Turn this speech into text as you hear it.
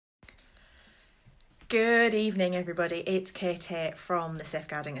Good evening, everybody. It's Kate here from the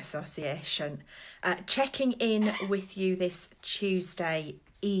Safeguarding Association, checking in with you this Tuesday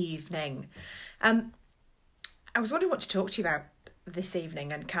evening. I was wondering what to talk to you about this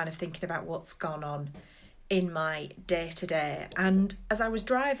evening and kind of thinking about what's gone on in my day-to-day. And as I was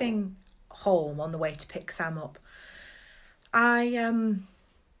driving home on the way to pick Sam up, I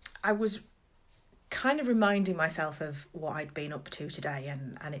was kind of reminding myself of what I'd been up to today,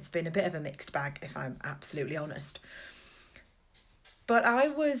 and it's been a bit of a mixed bag, if I'm absolutely honest. But I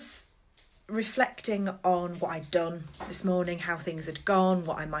was reflecting on what I'd done this morning, how things had gone,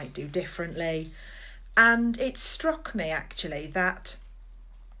 what I might do differently, and it struck me actually that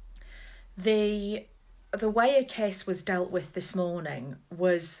the way a case was dealt with this morning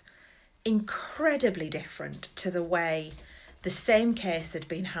was incredibly different to the way the same case had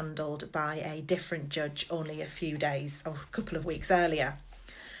been handled by a different judge only a few days or a couple of weeks earlier.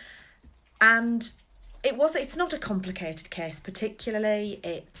 And it's not a complicated case particularly.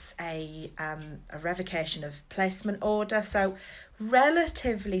 It's a revocation of placement order, so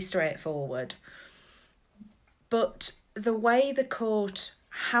relatively straightforward. But the way the court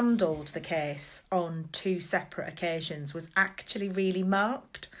handled the case on two separate occasions was actually really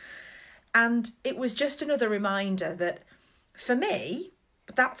marked. And it was just another reminder that for me,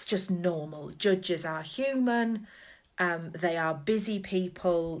 that's just normal. Judges are human. They are busy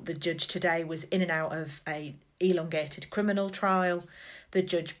people. The judge today was in and out of a elongated criminal trial. The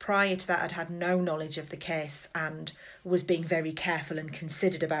judge prior to that had no knowledge of the case and was being very careful and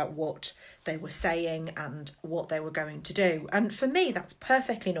considered about what they were saying and what they were going to do. And for me, that's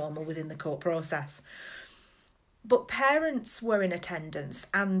perfectly normal within the court process. But parents were in attendance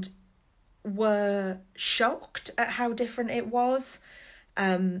and were shocked at how different it was,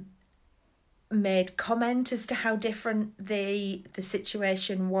 made comment as to how different the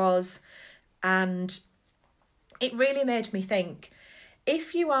situation was, and it really made me think,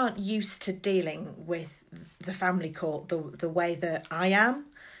 if you aren't used to dealing with the family court the way that I am,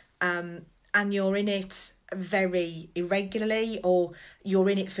 and you're in it very irregularly, or you're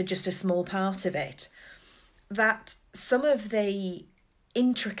in it for just a small part of it, that some of the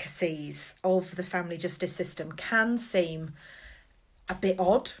intricacies of the family justice system can seem a bit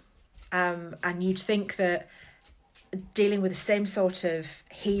odd, and you'd think that dealing with the same sort of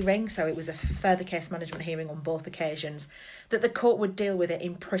hearing, so it was a further case management hearing on both occasions, that the court would deal with it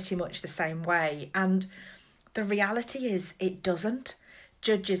in pretty much the same way. And the reality is it doesn't.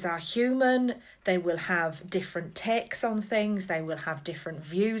 Judges are human. They will have different takes on things. They will have different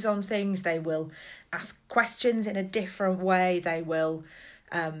views on things. They will ask questions in a different way. They will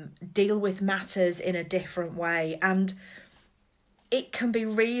deal with matters in a different way. And it can be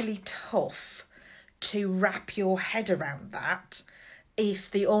really tough to wrap your head around that if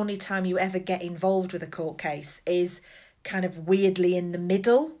the only time you ever get involved with a court case is kind of weirdly in the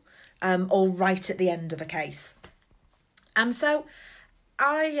middle, or right at the end of a case. And so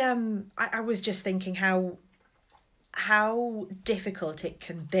I was just thinking how difficult it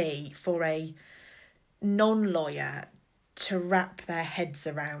can be for a non-lawyer to wrap their heads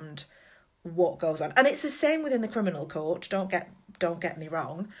around what goes on. And it's the same within the criminal court, don't get me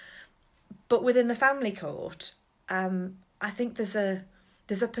wrong, but within the family court, I think there's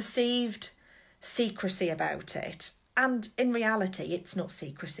a perceived secrecy about it. And in reality, it's not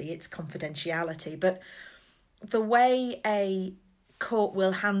secrecy, it's confidentiality. But the way a court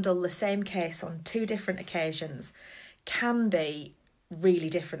will handle the same case on two different occasions can be really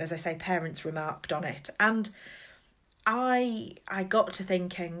different. As I say, parents remarked on it. And I got to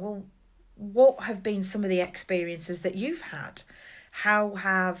thinking, well, what have been some of the experiences that you've had? How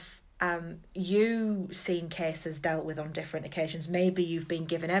have you seen cases dealt with on different occasions? Maybe you've been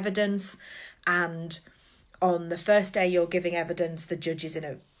given evidence, and on the first day you're giving evidence, the judge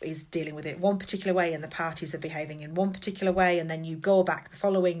is dealing with it one particular way and the parties are behaving in one particular way, and then you go back the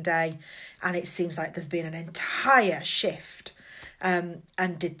following day and it seems like there's been an entire shift. And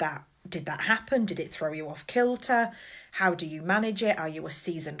did that happen? Did it throw you off kilter? How do you manage it? Are you a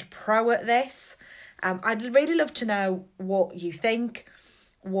seasoned pro at this? I'd really love to know what you think,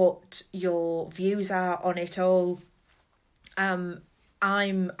 what your views are on it all. I'm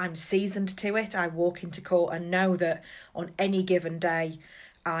seasoned to it. I walk into court and know that on any given day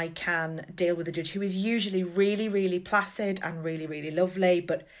I can deal with a judge who is usually really, really placid and really, really lovely,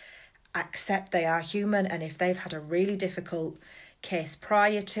 but accept they are human, and if they've had a really difficult case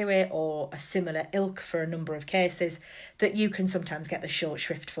prior to it or a similar ilk for a number of cases, that you can sometimes get the short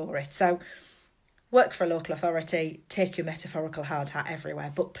shrift for it. So work for a local authority, take your metaphorical hard hat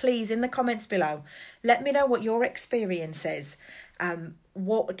everywhere. But please, in the comments below, let me know what your experience is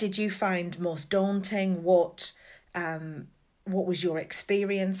What did you find most daunting? What was your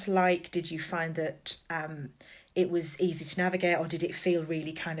experience like? Did you find that it was easy to navigate, or did it feel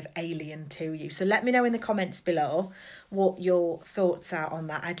really kind of alien to you? So let me know in the comments below what your thoughts are on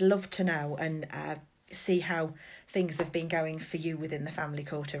that. I'd love to know and see how things have been going for you within the family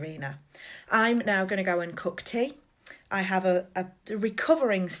court arena. I'm now going to go and cook tea. I have a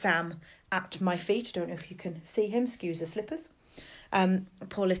recovering Sam at my feet. I don't know if you can see him, excuse the slippers.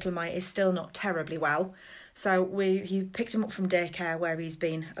 Poor little mate is still not terribly well. So he picked him up from daycare where he's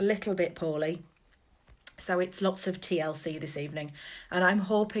been a little bit poorly. So it's lots of TLC this evening. And I'm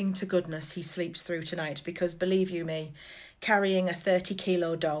hoping to goodness he sleeps through tonight, because believe you me, carrying a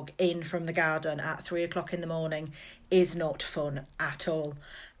 30-kilo dog in from the garden at 3 o'clock in the morning is not fun at all.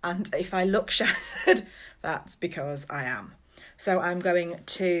 And if I look shattered, that's because I am. So I'm going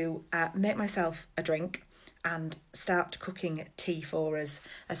to make myself a drink and start cooking tea for us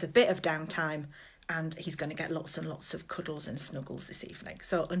as a bit of downtime. And he's going to get lots and lots of cuddles and snuggles this evening.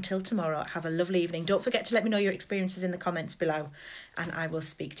 So until tomorrow, have a lovely evening. Don't forget to let me know your experiences in the comments below, and I will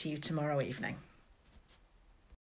speak to you tomorrow evening.